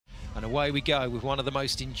And away we go with one of the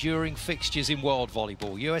most enduring fixtures in world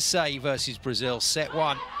volleyball. USA versus Brazil, set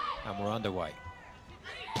one, and we're underway.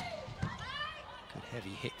 Good heavy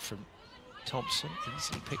hit from Thompson,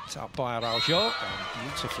 easily picked up by Araujo, and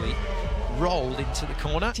beautifully rolled into the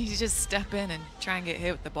corner. You just step in and try and get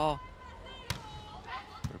hit with the ball.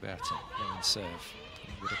 Roberta, main serve,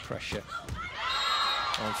 a bit of pressure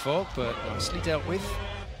on Fogg, but nicely dealt with.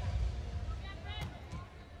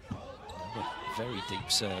 Very deep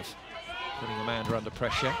serve, putting Amanda under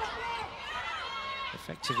pressure.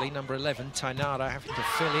 Effectively, number 11, Tainara, having to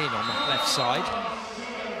fill in on that left side.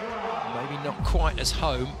 Maybe not quite as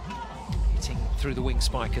home, hitting through the wing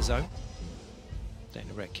spiker zone.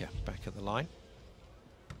 Dana Recchia back at the line.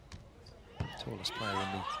 Tallest player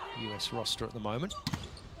in the US roster at the moment.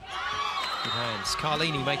 Good hands.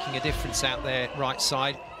 Carlini making a difference out there, right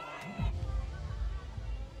side.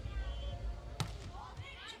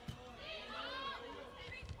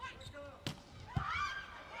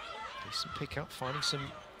 Some pick up, finding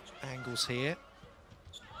some angles here.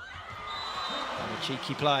 And a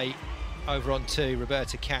cheeky play over on 2,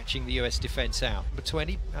 Roberta catching the US defence out. Number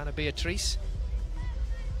 20, Ana Beatriz.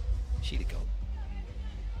 She'd have gone.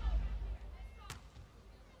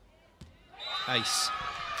 Ace.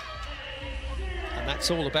 And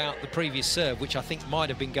that's all about the previous serve, which I think might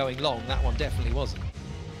have been going long. That one definitely wasn't.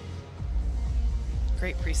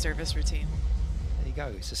 Great pre-service routine. There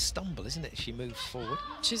you go, it's a stumble, isn't it? She moves forward.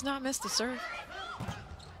 She's not missed a serve.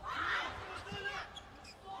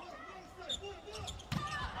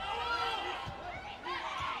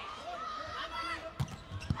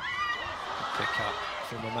 Pick up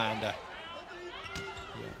from Amanda.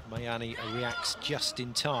 Yeah, Mayani reacts just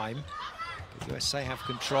in time. But USA have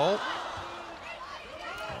control.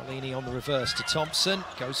 Carlini on the reverse to Thompson.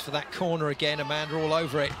 Goes for that corner again, Amanda all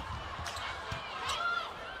over it.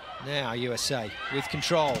 Now USA with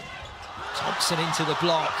control. Thompson into the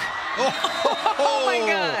block. Oh my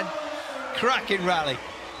God! Cracking rally.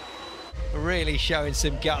 Really showing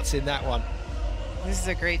some guts in that one. This is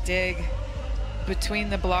a great dig.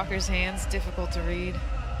 Between the blocker's hands, difficult to read.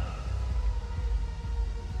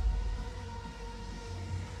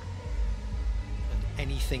 And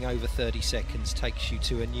anything over 30 seconds takes you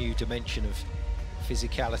to a new dimension of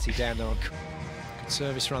physicality down there. Good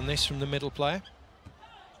service run this from the middle player.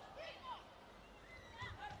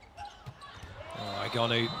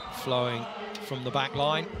 Igonu flowing from the back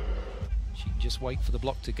line. She can just wait for the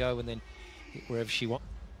block to go and then hit wherever she wants.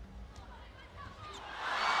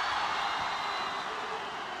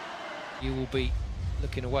 You will be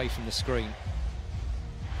looking away from the screen.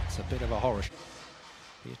 It's a bit of a horror.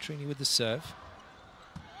 Pietrini with the serve.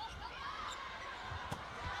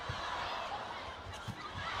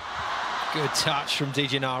 Good touch from Di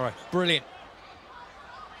Gennaro. Brilliant.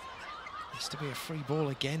 Needs to be a free ball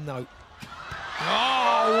again, though.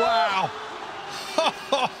 Oh,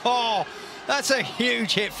 wow! That's a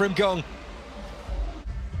huge hit from Gong.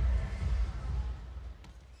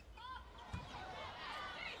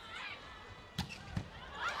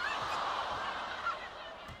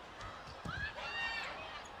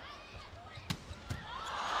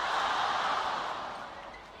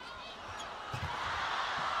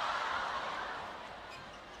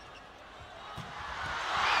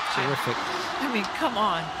 Terrific. I mean, come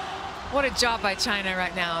on. What a job by China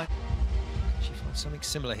right now. She finds something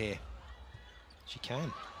similar here. She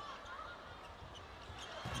can.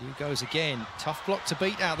 Liu goes again. Tough block to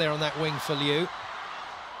beat out there on that wing for Liu.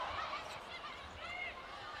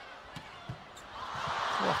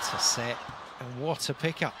 What a set and what a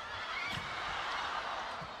pickup.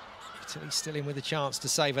 Italy's still in with a chance to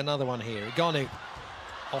save another one here. Igonu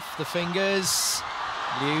off the fingers.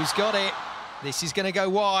 Liu's got it. This is going to go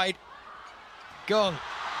wide. Gong.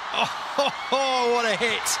 Oh, what a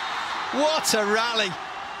hit. What a rally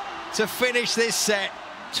to finish this set.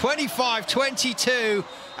 25-22,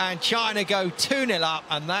 and China go 2-0 up,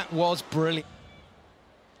 and that was brilliant.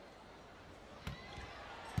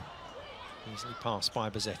 Easily passed by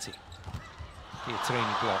Bozzetti.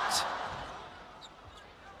 Pietrini blocked.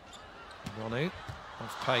 Ronu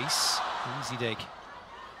off pace. Easy dig.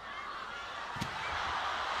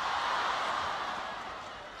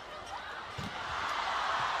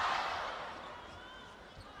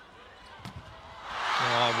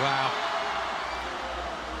 Oh, wow.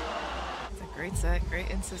 It's a great set, great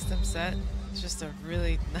in-system set. It's just a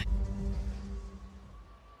really nice...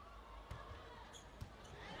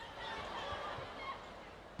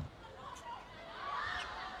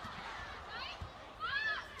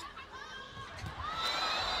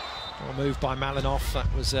 Well, move by Malinov.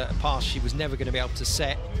 That was a pass she was never going to be able to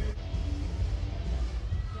set.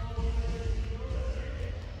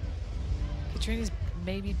 Trini's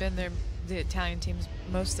maybe been the Italian team's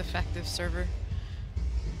most effective server.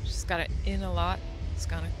 She's got it in a lot. It's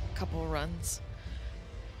got a couple runs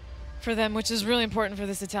for them, which is really important for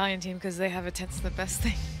this Italian team because they have a tense the best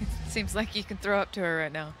thing. It seems like you can throw up to her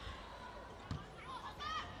right now.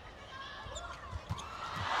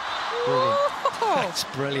 Brilliant. That's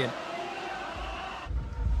brilliant.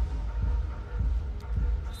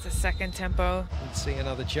 It's the second tempo. Let's see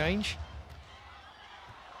another change.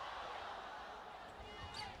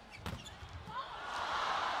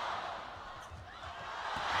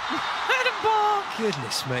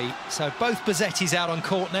 Goodness me. So both Bozzettis out on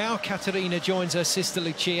court now. Caterina joins her sister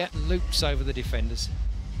Lucia and loops over the defenders.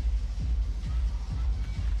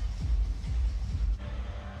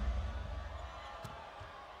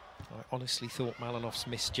 I honestly thought Malinov's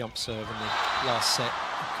missed jump serve in the last set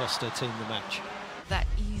cost her team the match. That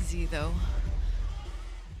easy though.